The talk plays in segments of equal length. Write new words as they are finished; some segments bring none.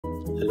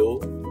Hello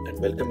and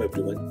welcome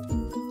everyone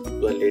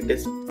to our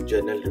latest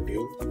journal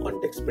review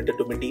on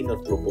Dexmedetomidine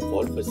or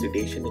Propofol for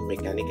sedation in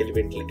mechanically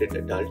ventilated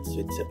adults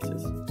with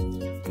sepsis.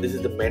 This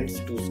is the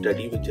MENDS2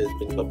 study which has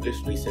been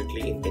published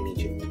recently in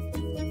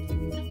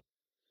NEJ.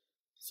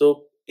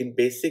 So, in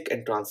basic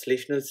and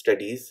translational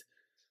studies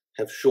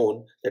have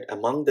shown that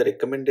among the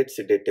recommended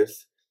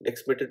sedatives,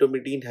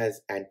 dexmedetomidine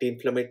has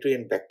anti-inflammatory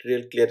and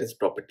bacterial clearance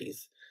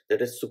properties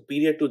that are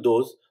superior to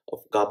those of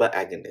GABA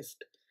agonist.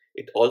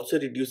 It also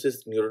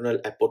reduces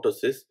neuronal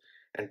apoptosis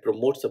and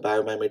promotes a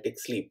biomimetic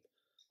sleep,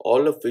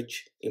 all of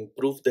which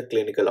improve the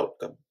clinical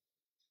outcome.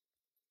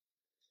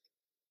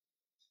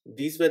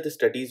 These were the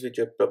studies which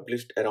were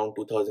published around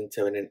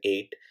 2007 and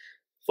 8.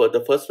 For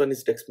the first one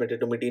is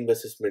dexmedetomidine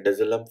versus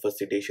midazolam for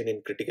sedation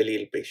in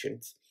critically ill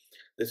patients.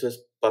 This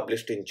was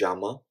published in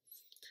JAMA.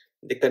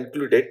 They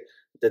concluded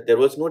that there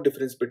was no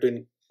difference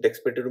between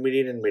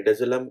dexmedetomidine and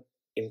midazolam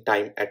in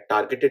time at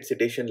targeted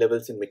sedation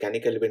levels in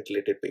mechanically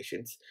ventilated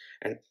patients,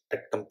 and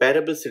at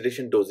comparable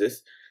sedation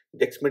doses,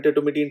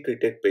 dexmedetomidine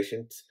treated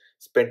patients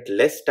spent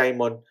less time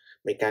on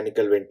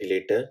mechanical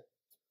ventilator,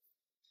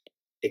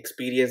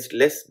 experienced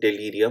less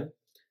delirium,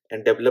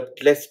 and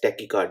developed less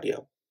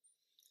tachycardia.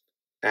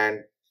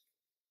 And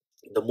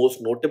the most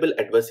notable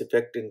adverse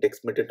effect in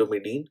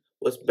dexmedetomidine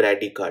was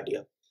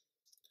bradycardia.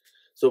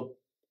 So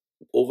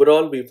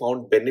overall, we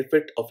found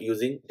benefit of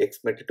using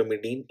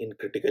dexmedetomidine in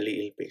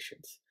critically ill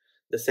patients.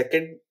 The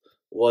second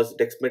was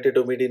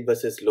dexmedetomidine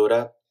versus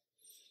LORA.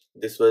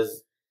 This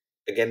was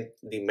again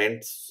the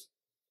MENDS,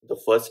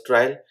 the first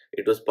trial.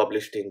 It was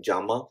published in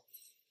JAMA.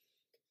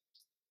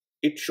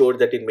 It showed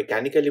that in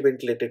mechanically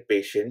ventilated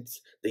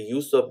patients, the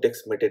use of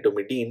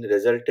dexmedetomidine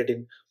resulted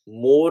in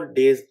more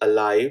days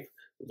alive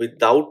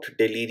without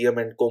delirium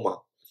and coma.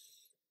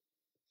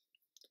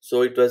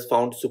 So it was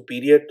found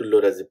superior to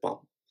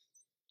lorazepam.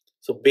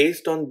 So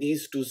based on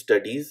these two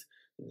studies,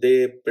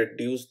 they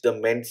produced the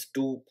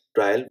MENDS2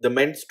 trial. The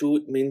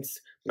MENDS2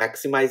 means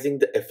maximizing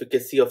the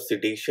efficacy of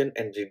sedation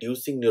and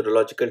reducing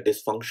neurological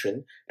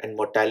dysfunction and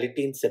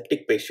mortality in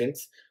septic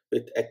patients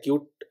with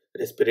acute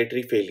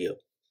respiratory failure.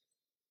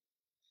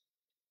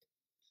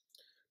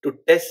 To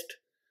test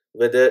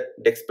whether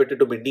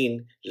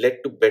dexmedetomidine led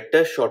to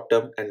better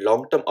short-term and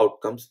long-term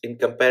outcomes in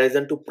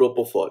comparison to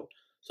propofol.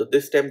 So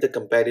this time the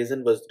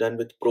comparison was done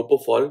with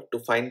propofol to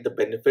find the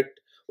benefit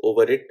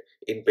over it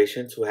in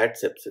patients who had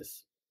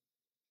sepsis.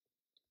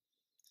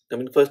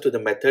 Coming first to the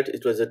method,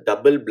 it was a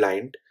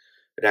double-blind,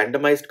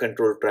 randomized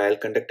control trial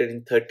conducted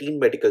in 13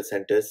 medical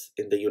centers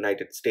in the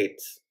United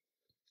States.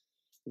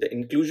 The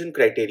inclusion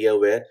criteria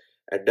were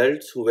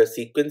adults who were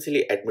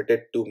sequentially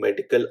admitted to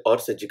medical or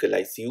surgical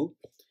ICU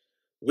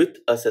with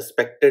a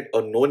suspected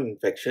or known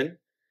infection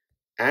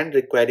and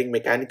requiring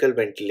mechanical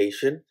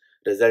ventilation,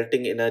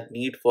 resulting in a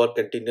need for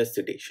continuous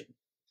sedation.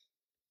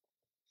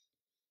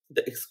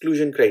 The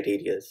exclusion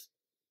criteria: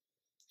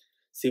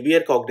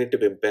 severe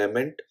cognitive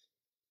impairment,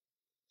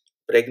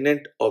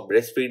 pregnant or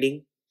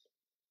breastfeeding,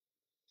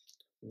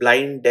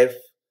 blind, deaf,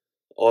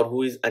 or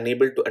who is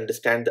unable to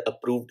understand the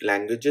approved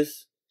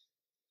languages,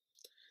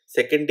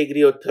 second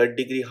degree or third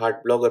degree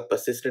heart block or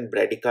persistent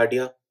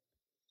bradycardia,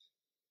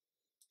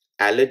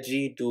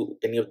 allergy to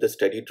any of the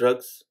study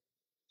drugs,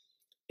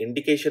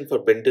 indication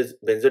for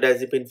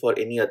benzodiazepine for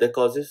any other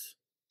causes,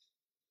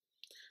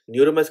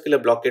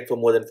 neuromuscular blockade for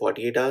more than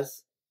 48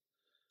 hours,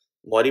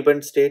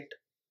 moribund state,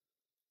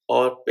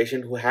 or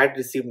patient who had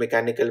received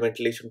mechanical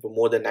ventilation for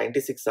more than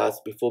 96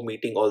 hours before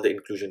meeting all the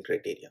inclusion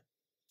criteria.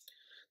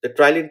 The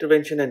trial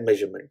intervention and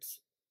measurements.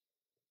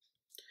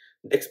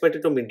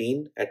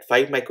 Dexmedetomidine at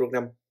 5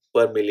 microgram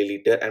per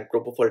milliliter and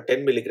propofol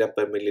 10 milligram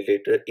per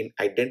milliliter in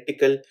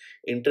identical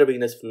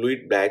intravenous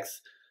fluid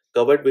bags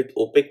covered with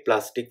opaque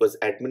plastic was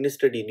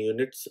administered in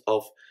units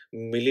of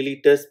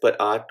milliliters per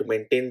hour to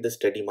maintain the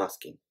steady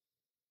masking.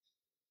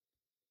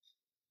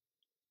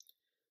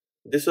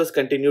 This was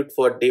continued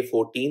for day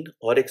 14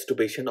 or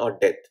extubation or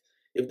death.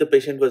 If the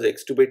patient was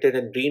extubated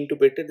and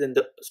reintubated, then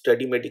the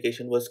study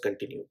medication was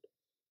continued.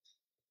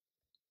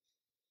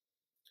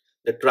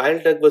 The trial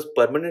drug was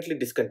permanently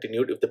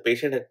discontinued if the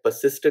patient had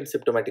persistent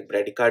symptomatic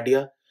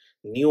bradycardia,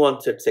 new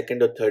onset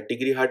second or third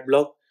degree heart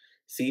block,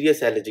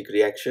 serious allergic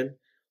reaction,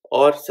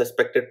 or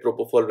suspected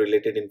propofol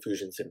related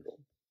infusion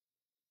syndrome.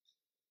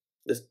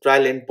 The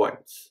trial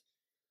endpoints.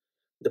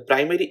 The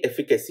primary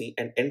efficacy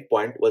and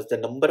endpoint was the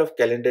number of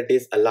calendar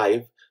days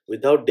alive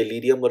without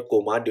delirium or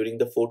coma during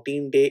the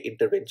 14-day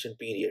intervention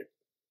period.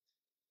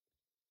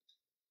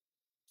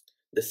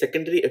 The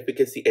secondary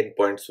efficacy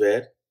endpoints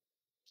were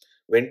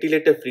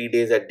ventilator-free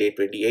days at day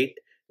 28,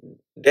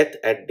 death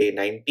at day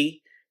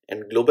 90,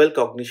 and global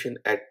cognition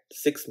at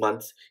 6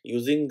 months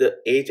using the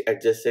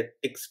age-adjusted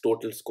TICS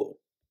total score.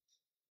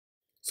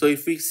 So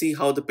if we see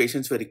how the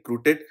patients were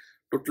recruited,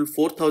 total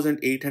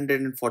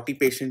 4,840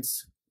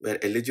 patients were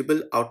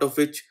eligible, out of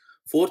which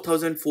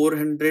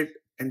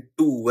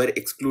 4,402 were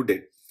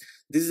excluded.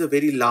 This is a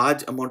very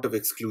large amount of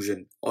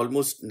exclusion.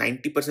 Almost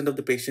 90% of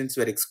the patients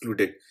were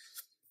excluded.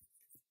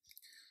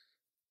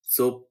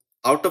 So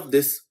out of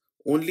this,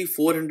 only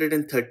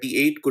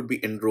 438 could be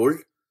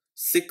enrolled.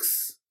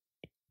 6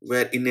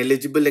 were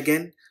ineligible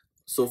again.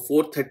 So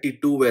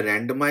 432 were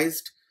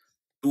randomized,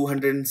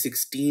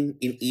 216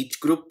 in each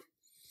group.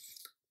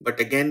 But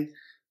again,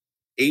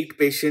 8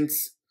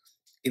 patients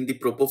in the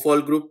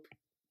Propofol group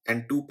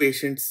and 2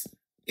 patients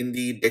in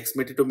the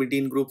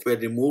Dexmedetomidine group were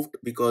removed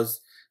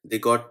because they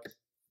got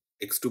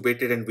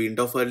extubated and weaned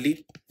off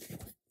early.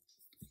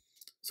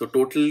 So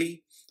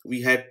totally,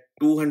 we had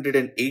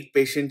 208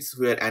 patients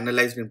who were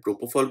analyzed in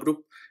Propofol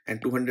group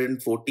and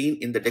 214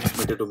 in the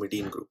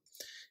Dexmedetomidine group.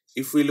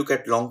 If we look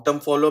at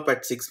long-term follow-up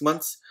at 6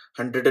 months,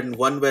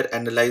 101 were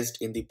analyzed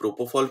in the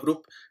Propofol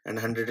group and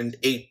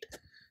 108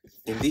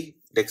 in the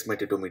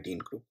Dexmedetomidine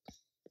group.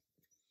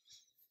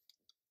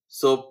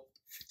 So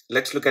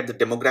let's look at the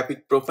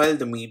demographic profile.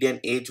 The median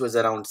age was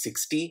around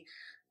 60.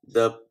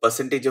 The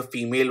percentage of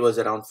female was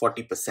around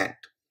 40%.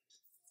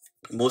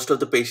 Most of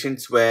the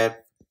patients were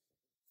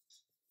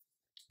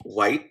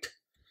white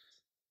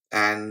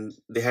and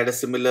they had a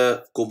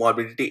similar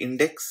comorbidity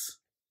index.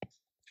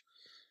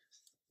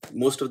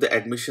 Most of the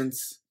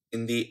admissions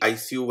in the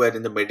ICU were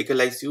in the medical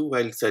ICU,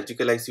 while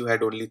surgical ICU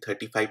had only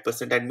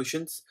 35%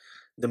 admissions.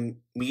 The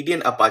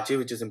median Apache,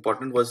 which is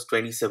important, was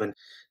 27.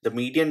 The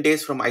median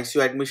days from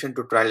ICU admission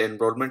to trial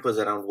enrollment was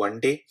around 1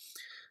 day.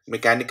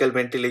 Mechanical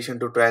ventilation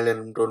to trial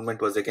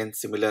enrollment was again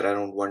similar,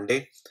 around 1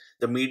 day.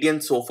 The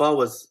median SOFA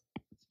was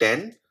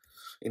 10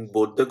 in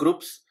both the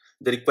groups.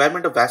 The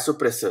requirement of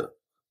vasopressor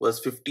was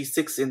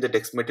 56 in the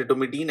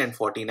dexmedetomidine and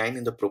 49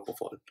 in the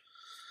propofol.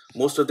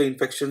 Most of the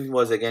infection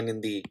was again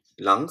in the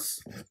lungs,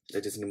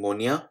 that is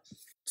pneumonia.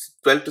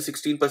 12 to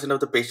 16% of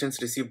the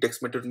patients received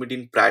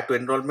dexmedetomidine prior to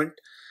enrollment,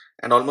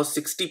 and almost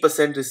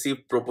 60%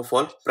 received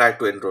propofol prior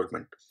to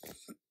enrollment.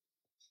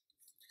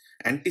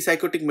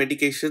 Antipsychotic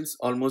medications,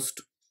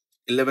 almost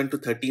 11 to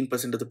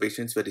 13% of the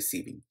patients were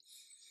receiving.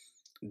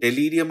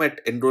 Delirium at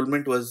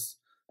enrollment was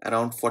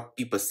around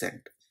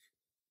 40%.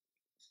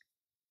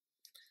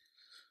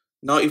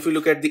 Now, if you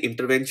look at the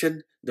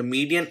intervention, the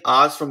median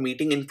hours from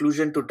meeting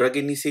inclusion to drug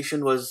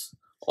initiation was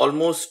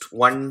almost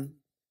 1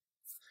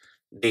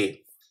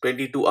 day,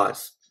 22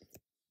 hours.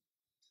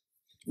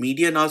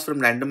 Median hours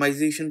from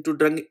randomization to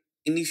drug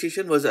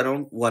initiation was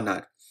around 1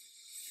 hour.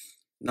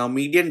 Now,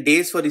 median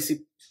days for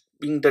receiving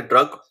the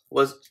drug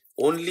was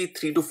only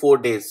 3 to 4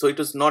 days. So it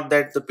was not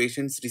that the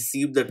patients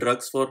received the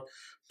drugs for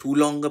too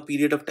long a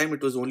period of time.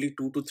 It was only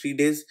 2 to 3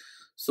 days.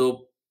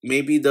 So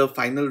maybe the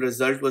final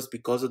result was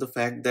because of the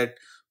fact that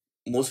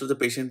most of the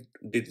patients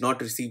did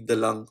not receive the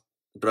lung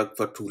drug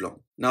for too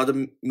long. Now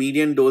the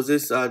median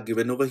doses are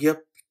given over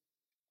here.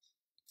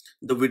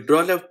 The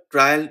withdrawal of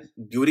trial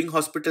during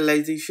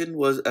hospitalization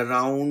was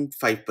around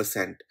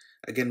 5%.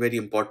 Again, very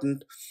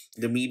important.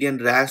 The median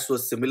RAS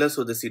was similar,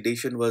 so the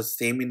sedation was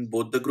same in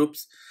both the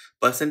groups.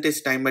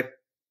 Percentage time at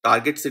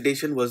target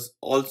sedation was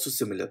also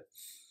similar.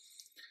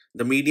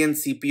 The median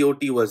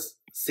CPOT was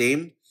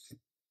same.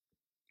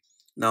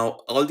 Now,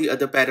 all the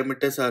other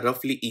parameters are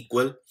roughly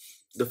equal.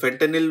 The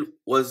fentanyl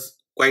was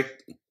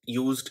quite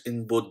used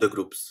in both the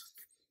groups.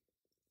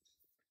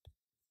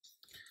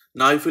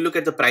 Now, if you look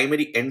at the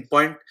primary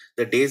endpoint,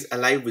 the days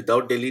alive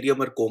without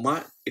delirium or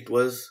coma, it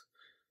was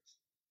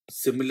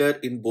similar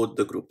in both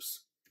the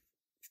groups.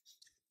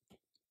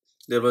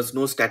 There was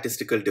no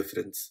statistical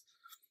difference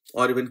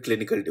or even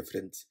clinical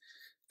difference.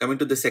 Coming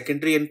to the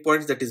secondary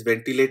endpoints, that is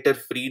ventilator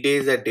free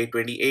days at day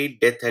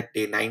 28, death at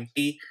day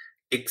 90,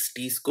 TICS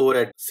T-score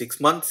at 6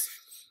 months,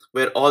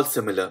 were all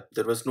similar.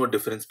 There was no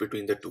difference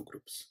between the two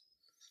groups.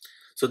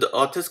 So the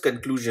author's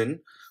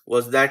conclusion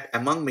was that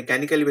among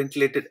mechanically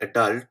ventilated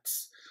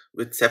adults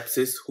with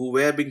sepsis who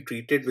were being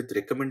treated with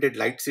recommended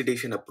light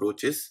sedation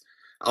approaches,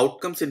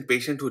 outcomes in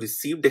patients who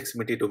received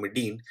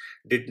dexmedetomidine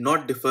did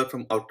not differ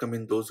from outcome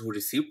in those who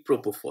received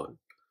propofol.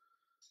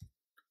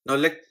 Now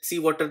let's see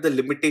what are the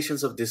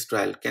limitations of this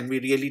trial. Can we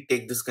really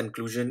take this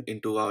conclusion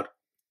into our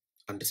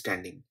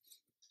understanding?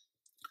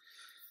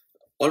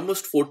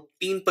 Almost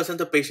 14%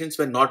 of patients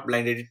were not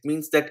blinded. It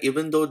means that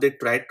even though they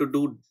tried to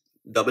do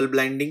double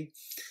blinding,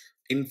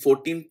 in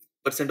 14%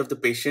 of the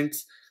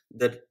patients,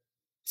 the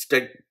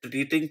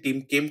treating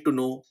team came to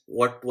know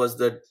what was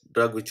the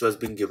drug which was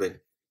being given.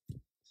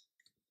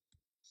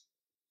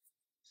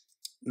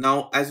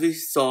 Now, as we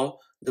saw,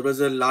 there was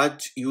a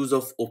large use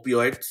of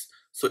opioids,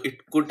 so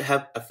it could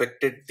have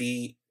affected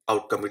the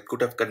outcome. It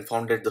could have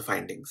confounded the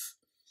findings.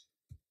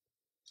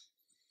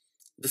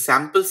 The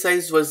sample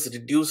size was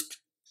reduced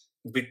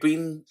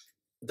between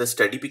the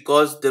study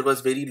because there was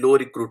very low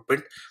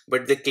recruitment,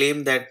 but they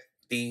claim that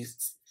the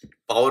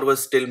power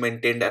was still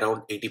maintained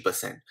around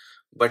 80%,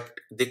 but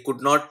they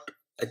could not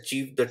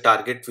achieve the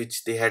target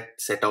which they had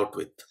set out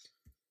with.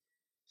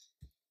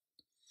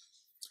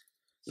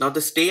 Now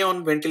the stay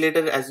on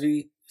ventilator, as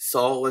we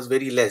saw, was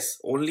very less.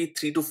 Only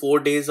 3 to 4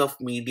 days of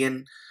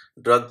median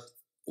drug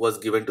was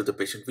given to the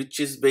patient, which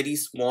is very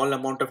small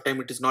amount of time.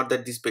 It is not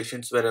that these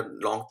patients were on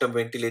long-term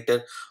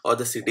ventilator or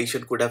the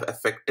sedation could have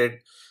affected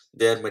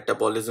their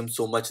metabolism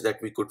so much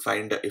that we could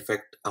find the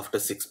effect after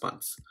 6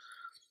 months.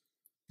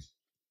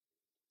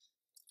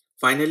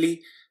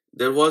 Finally,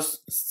 there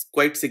was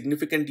quite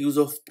significant use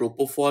of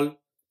propofol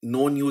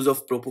known use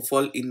of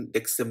propofol in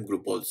Dexem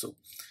group also,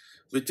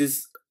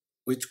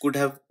 which could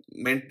have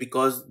meant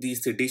because the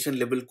sedation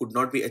level could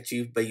not be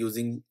achieved by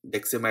using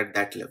Dexem at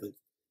that level.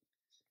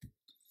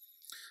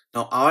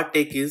 Now our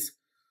take is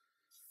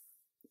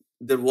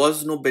there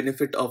was no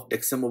benefit of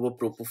Dexem over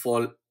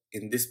propofol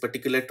in this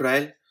particular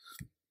trial,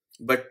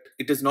 but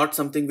it is not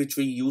something which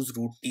we use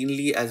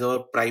routinely as our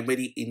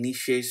primary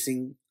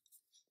initiating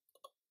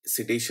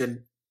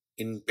sedation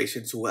in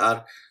patients who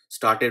are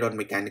started on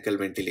mechanical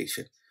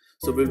ventilation.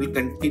 So we will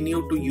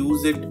continue to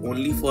use it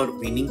only for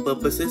weaning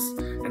purposes,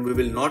 and we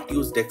will not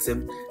use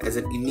Dexem as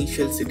an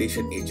initial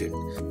sedation agent.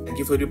 Thank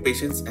you for your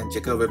patience, and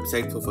check our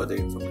website for further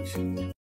information.